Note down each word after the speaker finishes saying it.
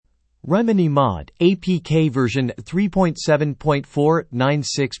Remini Mod, APK version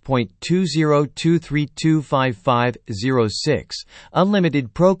 3.74.9.6.2023255506,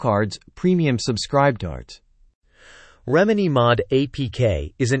 Unlimited Pro Cards, Premium Subscribed Cards. Remini Mod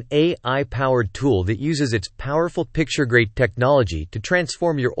APK is an AI-powered tool that uses its powerful picture-grade technology to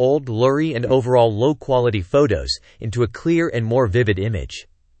transform your old, blurry, and overall low-quality photos into a clear and more vivid image.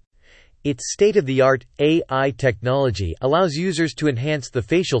 Its state-of-the-art AI technology allows users to enhance the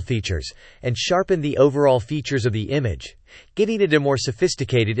facial features and sharpen the overall features of the image, giving it a more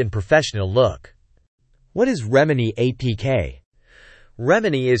sophisticated and professional look. What is Remini APK?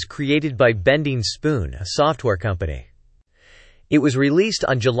 Remini is created by Bending Spoon, a software company. It was released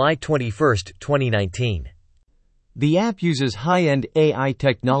on July 21, 2019. The app uses high-end AI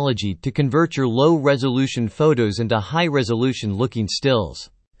technology to convert your low-resolution photos into high-resolution looking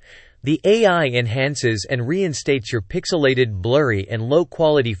stills. The AI enhances and reinstates your pixelated, blurry, and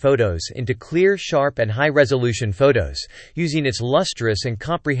low-quality photos into clear, sharp, and high-resolution photos, using its lustrous and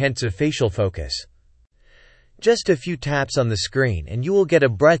comprehensive facial focus. Just a few taps on the screen and you will get a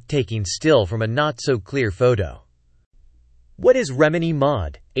breathtaking still from a not-so-clear photo. What is Remini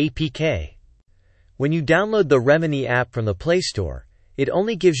Mod APK? When you download the Remini app from the Play Store, it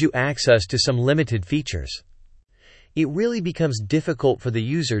only gives you access to some limited features. It really becomes difficult for the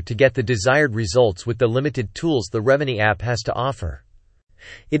user to get the desired results with the limited tools the Remini app has to offer.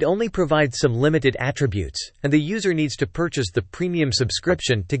 It only provides some limited attributes, and the user needs to purchase the premium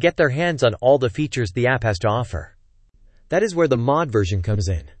subscription to get their hands on all the features the app has to offer. That is where the mod version comes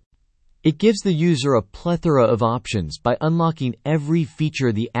in. It gives the user a plethora of options by unlocking every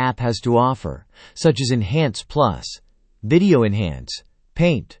feature the app has to offer, such as Enhance Plus, Video Enhance,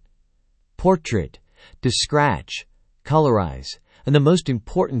 Paint, Portrait, to Scratch, Colorize, and the most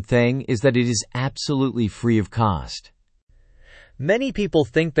important thing is that it is absolutely free of cost. Many people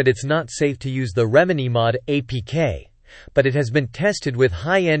think that it's not safe to use the Remini Mod APK, but it has been tested with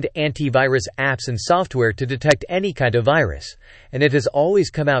high-end antivirus apps and software to detect any kind of virus, and it has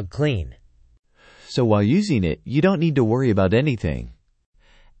always come out clean. So while using it, you don't need to worry about anything.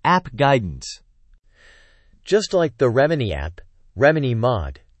 App Guidance. Just like the Remini app, Remini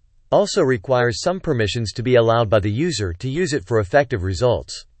Mod also requires some permissions to be allowed by the user to use it for effective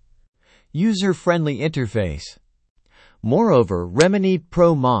results. User-friendly interface. Moreover, Remini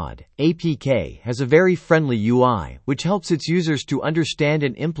Pro Mod APK has a very friendly UI, which helps its users to understand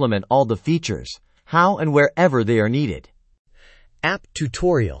and implement all the features, how and wherever they are needed. App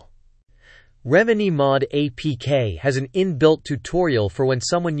Tutorial. Remini Mod APK has an inbuilt tutorial for when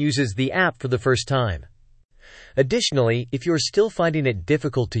someone uses the app for the first time. Additionally, if you are still finding it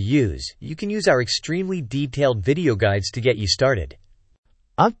difficult to use, you can use our extremely detailed video guides to get you started.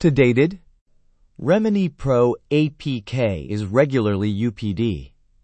 Up-to-dated. Remini Pro APK is regularly UPD.